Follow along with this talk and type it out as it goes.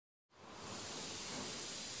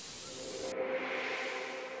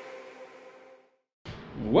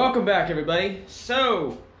Welcome back, everybody.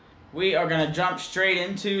 So we are going to jump straight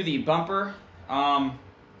into the bumper.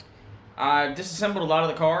 I've disassembled a lot of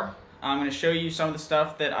the car. I'm going to show you some of the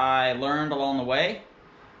stuff that I learned along the way,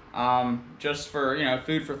 just for,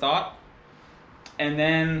 food for thought. And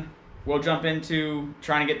then we'll jump into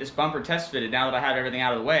trying to get this bumper test fitted now that I have everything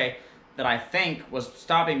out of the way that I think was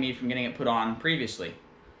stopping me from getting it put on previously.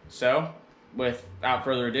 So without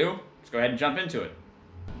further ado, let's go ahead and jump into it.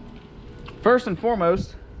 First and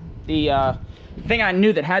foremost, the thing I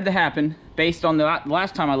knew that had to happen based on the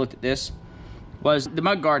last time I looked at this was the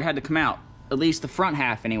mud guard had to come out, at least the front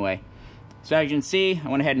half anyway. So as you can see, I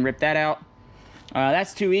went ahead and ripped that out.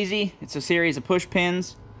 That's too easy. It's a series of push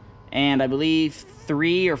pins and I believe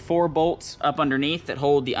 3 or 4 bolts up underneath that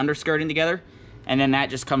hold the underskirting together, and then that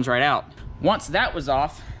just comes right out. Once that was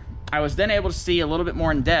off, I was then able to see a little bit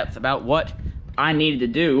more in depth about what I needed to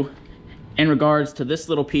do in regards to this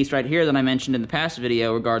little piece right here that I mentioned in the past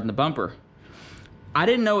video regarding the bumper. I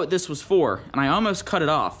didn't know what this was for, and I almost cut it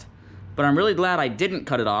off, but I'm really glad I didn't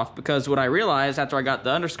cut it off, because what I realized after I got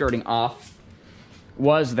the underskirting off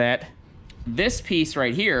was that this piece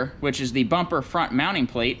right here, which is the bumper front mounting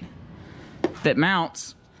plate that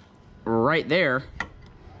mounts right there,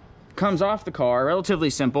 comes off the car. Relatively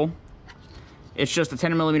simple. It's just a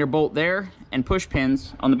 10mm bolt there and push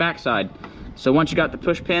pins on the back side. So once you got the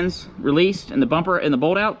push pins released and the bumper and the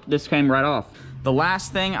bolt out, this came right off. The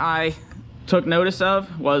last thing I took notice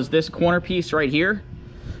of was this corner piece right here.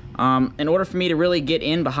 In order for me to really get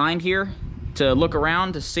in behind here to look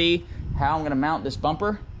around to see how I'm gonna mount this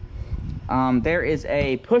bumper, there is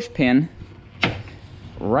a push pin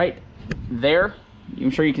right there.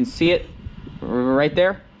 I'm sure you can see it right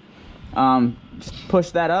there. Just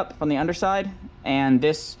push that up from the underside, and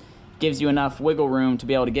this gives you enough wiggle room to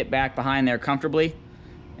be able to get back behind there comfortably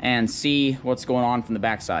and see what's going on from the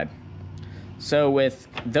backside. So with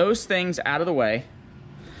those things out of the way,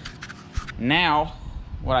 now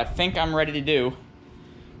what I think I'm ready to do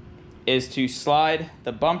is to slide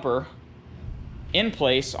the bumper in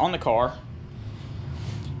place on the car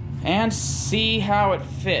and see how it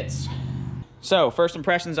fits. So first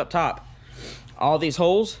impressions up top. All these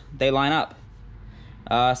holes, they line up.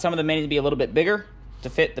 Some of them may need to be a little bit bigger to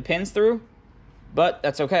fit the pins through, but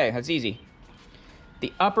that's okay, that's easy.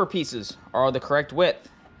 The upper pieces are the correct width,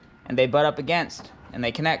 and they butt up against, and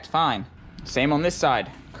they connect fine. Same on this side,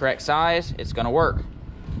 correct size, it's gonna work.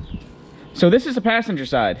 So this is the passenger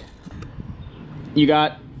side. You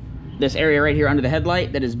got this area right here under the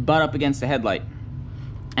headlight that is butt up against the headlight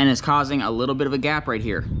and is causing a little bit of a gap right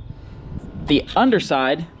here. The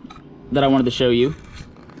underside that I wanted to show you,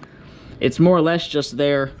 it's more or less just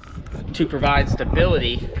there to provide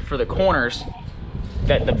stability for the corners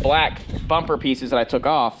that the black bumper pieces that I took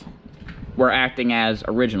off were acting as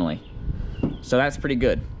originally. So that's pretty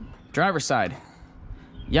good. Driver's side,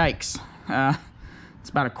 yikes. It's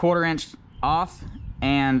about a 1/4 inch off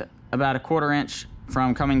and about a 1/4 inch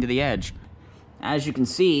from coming to the edge. As you can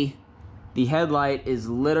see, the headlight is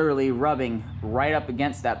literally rubbing right up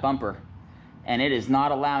against that bumper, and it is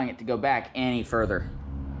not allowing it to go back any further.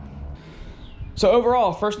 So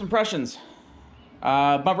overall, first impressions,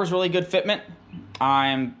 bumper's really good fitment.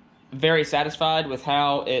 I'm very satisfied with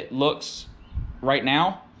how it looks right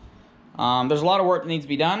now. There's a lot of work that needs to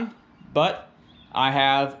be done, but I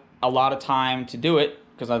have a lot of time to do it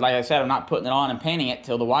because, like I said, I'm not putting it on and painting it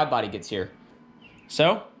till the wide body gets here.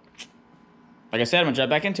 So, like I said, I'm gonna jump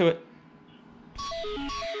back into it.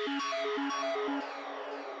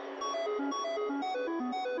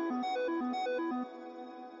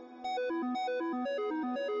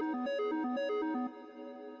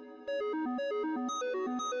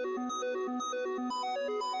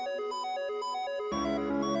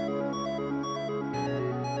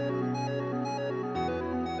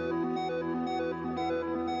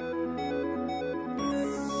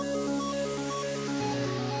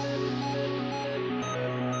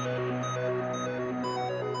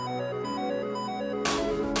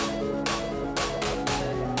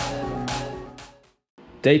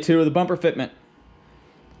 Day 2 of the bumper fitment.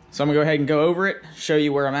 So I'm gonna go ahead and go over it, show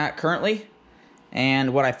you where I'm at currently,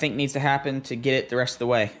 and what I think needs to happen to get it the rest of the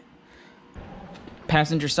way.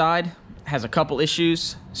 Passenger side has a couple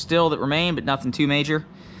issues still that remain, but nothing too major.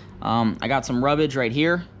 I got some rubbage right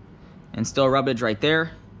here, and still rubbage right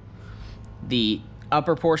there. The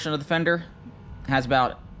upper portion of the fender has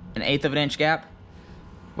about an 1/8 of an inch gap,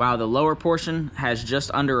 while the lower portion has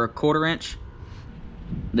just under a 1/4 inch.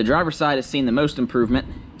 The driver's side has seen the most improvement.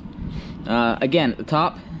 Again, at the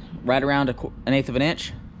top, right around an 1/8 of an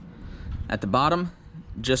inch. At the bottom,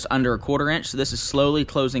 just under a 1/4 inch. So this is slowly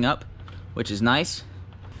closing up, which is nice.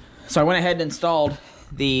 So I went ahead and installed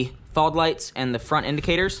the fog lights and the front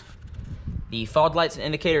indicators. The fog lights and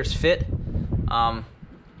indicators fit.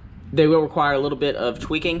 They will require a little bit of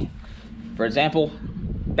tweaking. For example,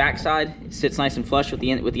 backside sits nice and flush with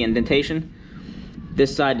the indentation.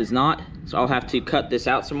 This side does not, so I'll have to cut this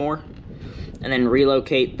out some more and then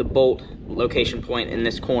relocate the bolt location point in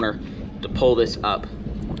this corner to pull this up.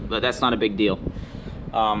 But that's not a big deal.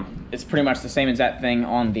 It's pretty much the same exact thing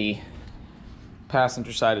on the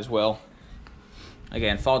passenger side as well.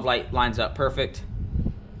 Again, fog light lines up perfect.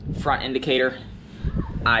 Front indicator,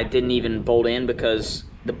 I didn't even bolt in because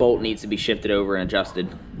the bolt needs to be shifted over and adjusted.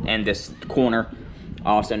 And this corner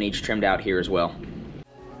also needs trimmed out here as well.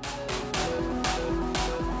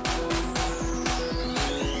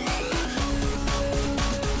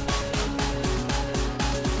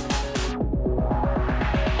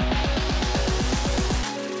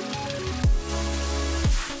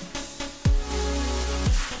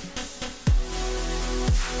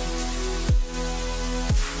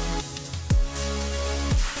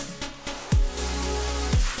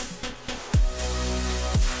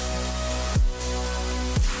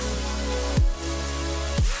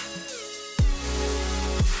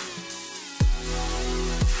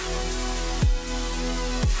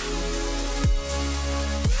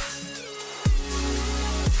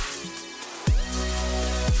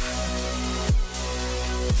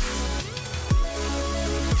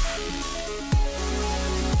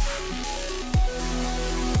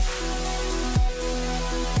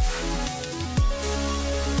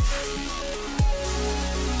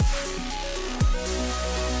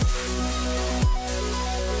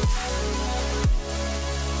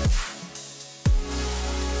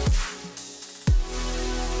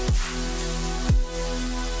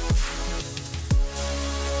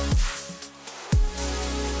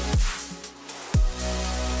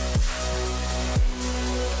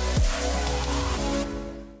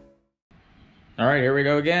 All right, here we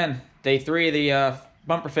go again. Day 3 of the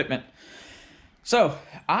bumper fitment. So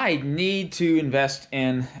I need to invest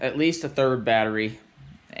in at least a third battery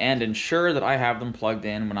and ensure that I have them plugged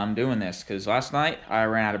in when I'm doing this, because last night I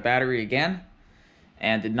ran out of battery again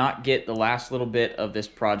and did not get the last little bit of this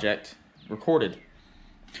project recorded.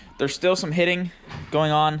 There's still some hitting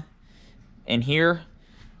going on in here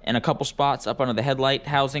and a couple spots up under the headlight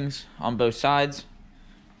housings on both sides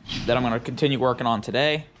that I'm going to continue working on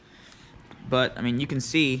today. But, I mean, you can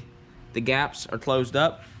see the gaps are closed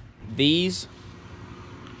up. These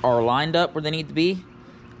are lined up where they need to be.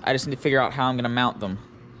 I just need to figure out how I'm going to mount them.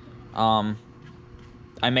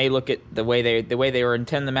 I may look at the way they were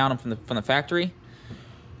intended to mount them from the factory.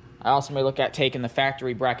 I also may look at taking the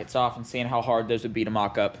factory brackets off and seeing how hard those would be to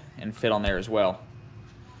mock up and fit on there as well.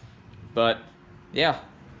 But, yeah,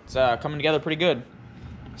 it's coming together pretty good.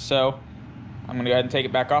 So, I'm going to go ahead and take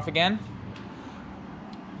it back off again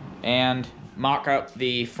and mock up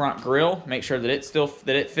the front grille, make sure that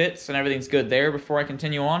it fits and everything's good there before I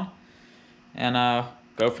continue on, and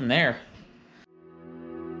go from there.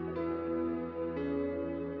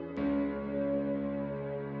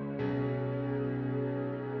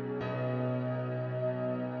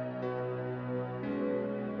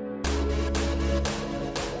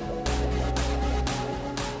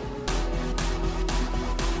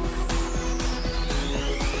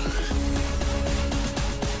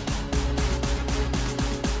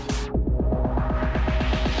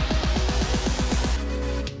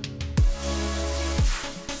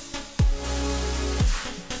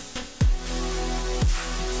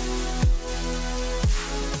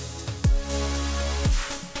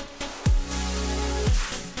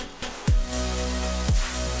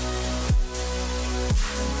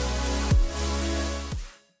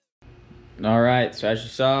 Alright, so as you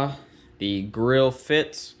saw, the grill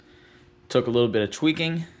fits. Took a little bit of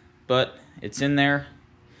tweaking, but it's in there.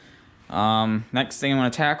 Next thing I'm going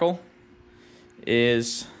to tackle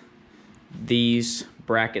is these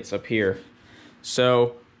brackets up here.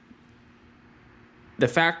 So the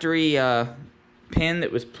factory pin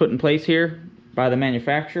that was put in place here by the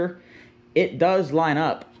manufacturer, it does line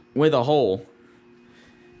up with a hole.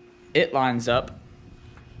 It lines up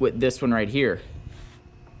with this one right here.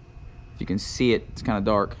 You can see it, it's kind of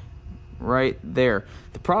dark right there.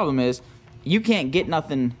 The problem is you can't get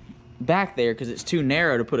nothing back there because it's too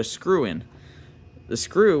narrow to put a screw in. The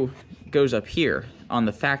screw goes up here on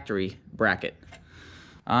the factory bracket.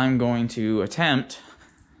 I'm going to attempt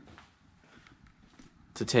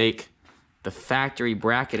to take the factory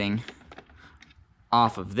bracketing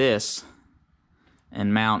off of this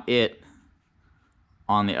and mount it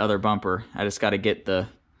on the other bumper. I just got to get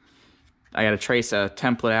I got to trace a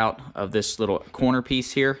template out of this little corner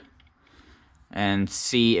piece here and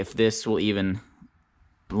see if this will even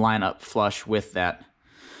line up flush with that.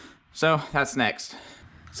 So that's next.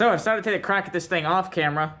 So I decided to take a crack at this thing off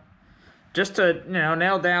camera just to, you know,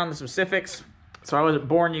 nail down the specifics so I wasn't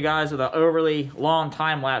boring you guys with an overly long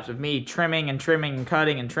time lapse of me trimming and trimming and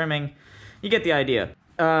cutting and trimming. You get the idea.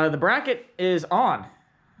 The bracket is on.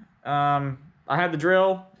 I had to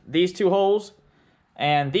drill these 2 holes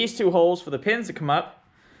and these 2 holes for the pins to come up.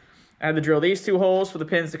 I had to drill these 2 holes for the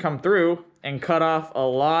pins to come through and cut off a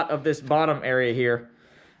lot of this bottom area here,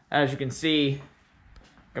 as you can see,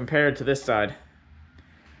 compared to this side.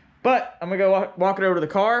 But I'm gonna go walk it over to the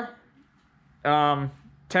car,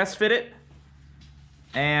 test fit it,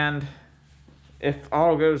 and if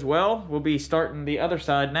all goes well, we'll be starting the other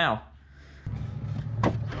side now.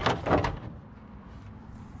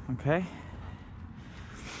 Okay.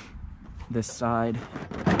 This side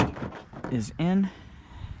is in,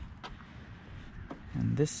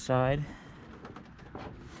 and this side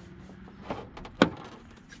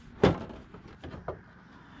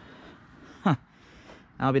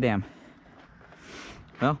I'll be damned.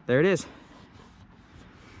 Well, there it is.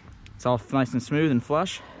 It's all nice and smooth and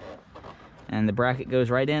flush, and the bracket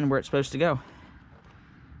goes right in where it's supposed to go.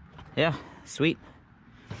 Yeah, sweet.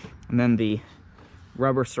 And then the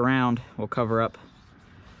rubber surround will cover up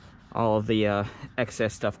all of the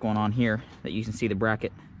excess stuff going on here that you can see the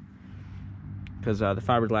bracket, because the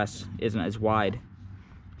fiberglass isn't as wide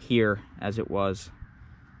here as it was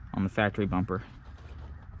on the factory bumper.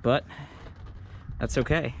 But that's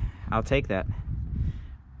okay. I'll take that.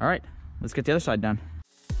 All right, let's get the other side done.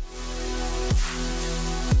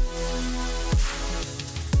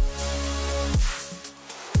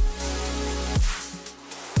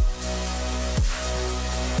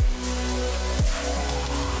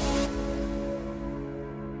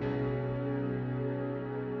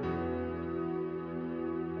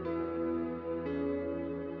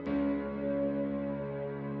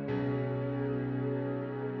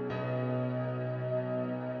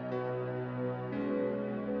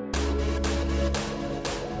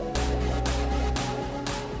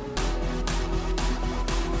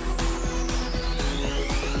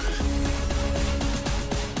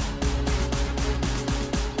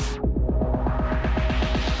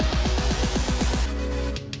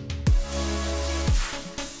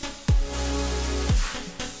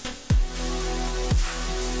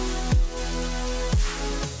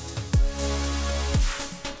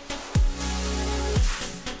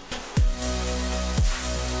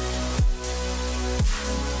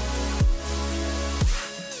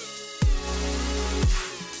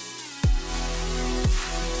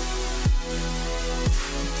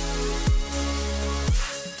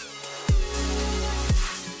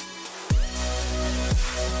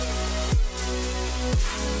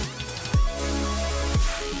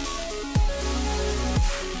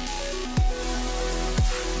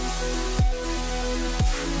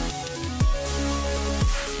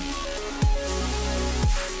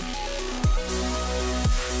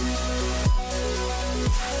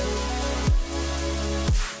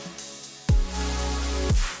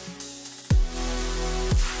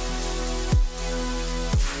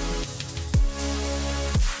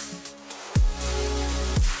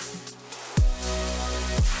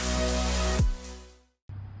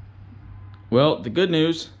 Well, the good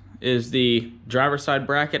news is the driver's side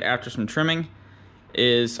bracket, after some trimming,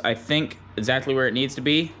 is, I think, exactly where it needs to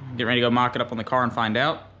be. Get ready to go mock it up on the car and find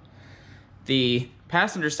out. The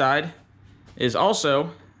passenger side is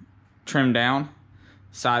also trimmed down,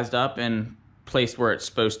 sized up, and placed where it's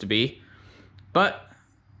supposed to be. But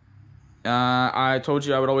I told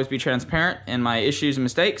you I would always be transparent in my issues and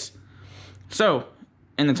mistakes. So,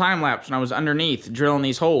 in the time lapse, when I was underneath drilling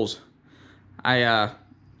these holes, I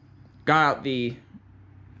got out the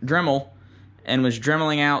Dremel and was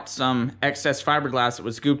dremeling out some excess fiberglass that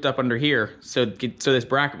was scooped up under here so this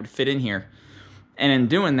bracket would fit in here. And in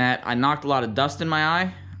doing that, I knocked a lot of dust in my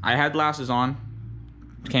eye. I had glasses on,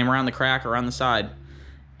 came around the crack around the side,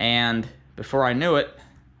 and before I knew it,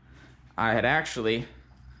 I had actually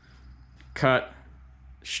cut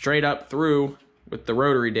straight up through with the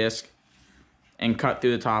rotary disc and cut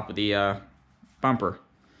through the top of the bumper,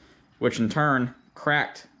 which in turn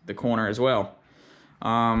cracked the corner as well.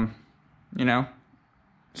 You know,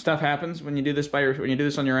 stuff happens when you do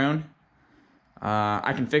this on your own.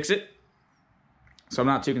 I can fix it, so I'm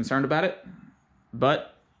not too concerned about it,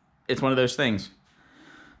 but it's one of those things.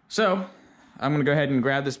 So I'm gonna go ahead and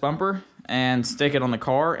grab this bumper and stick it on the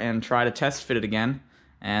car and try to test fit it again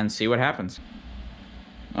and see what happens.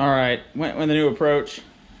 All right, went with the new approach.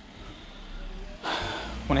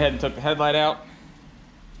 Went ahead and took the headlight out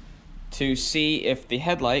to see if the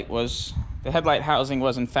headlight housing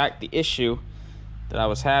was in fact the issue that I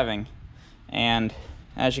was having. And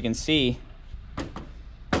as you can see,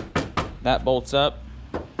 that bolts up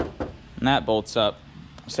and that bolts up.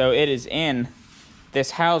 So it is in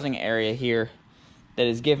this housing area here that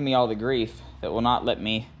is giving me all the grief, that will not let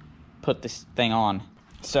me put this thing on.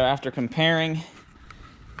 So after comparing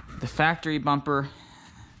the factory bumper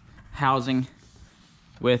housing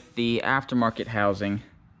with the aftermarket housing,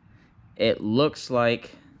 it looks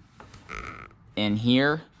like in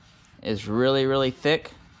here is really, really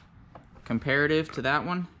thick comparative to that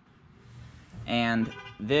one. And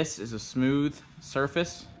this is a smooth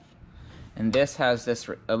surface. And this has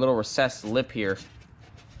a little recessed lip here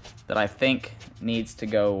that I think needs to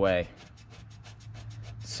go away.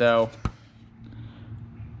 So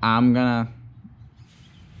I'm gonna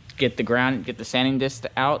get the sanding disc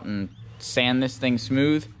out and sand this thing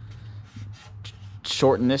smooth,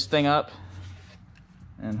 shorten this thing up,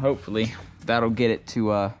 and hopefully that'll get it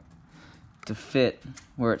to fit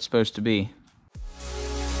where it's supposed to be.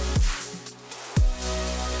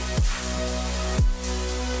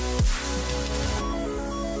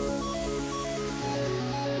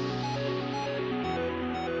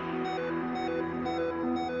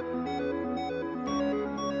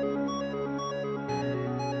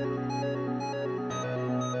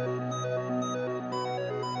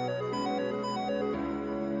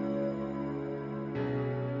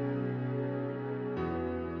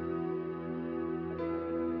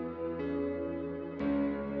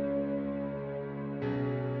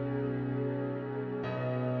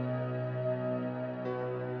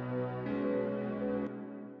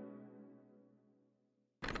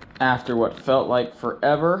 After what felt like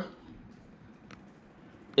forever,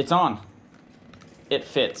 it's on. It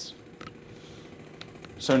fits.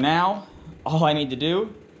 So now, all I need to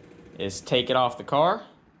do is take it off the car,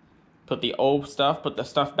 put the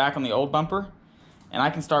stuff back on the old bumper, and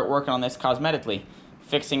I can start working on this cosmetically,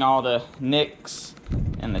 fixing all the nicks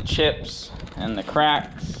and the chips and the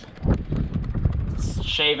cracks,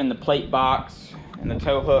 shaving the plate box and the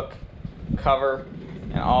tow hook cover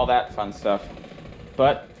and all that fun stuff.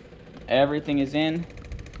 But everything is in,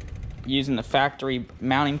 using the factory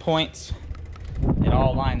mounting points. It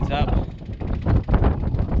all lines up.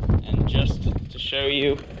 And just to show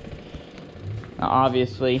you,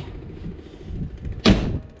 obviously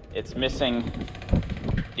it's missing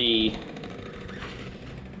the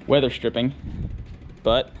weather stripping,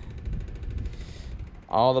 but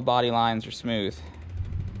all the body lines are smooth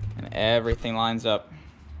and everything lines up.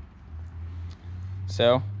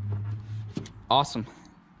 So awesome.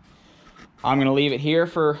 I'm gonna leave it here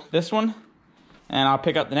for this one, and I'll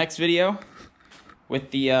pick up the next video with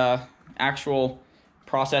the actual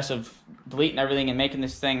process of deleting everything and making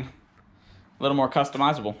this thing a little more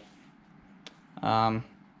customizable. If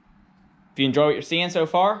you enjoy what you're seeing so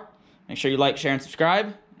far, make sure you like, share, and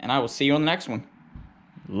subscribe, and I will see you on the next one.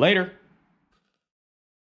 Later.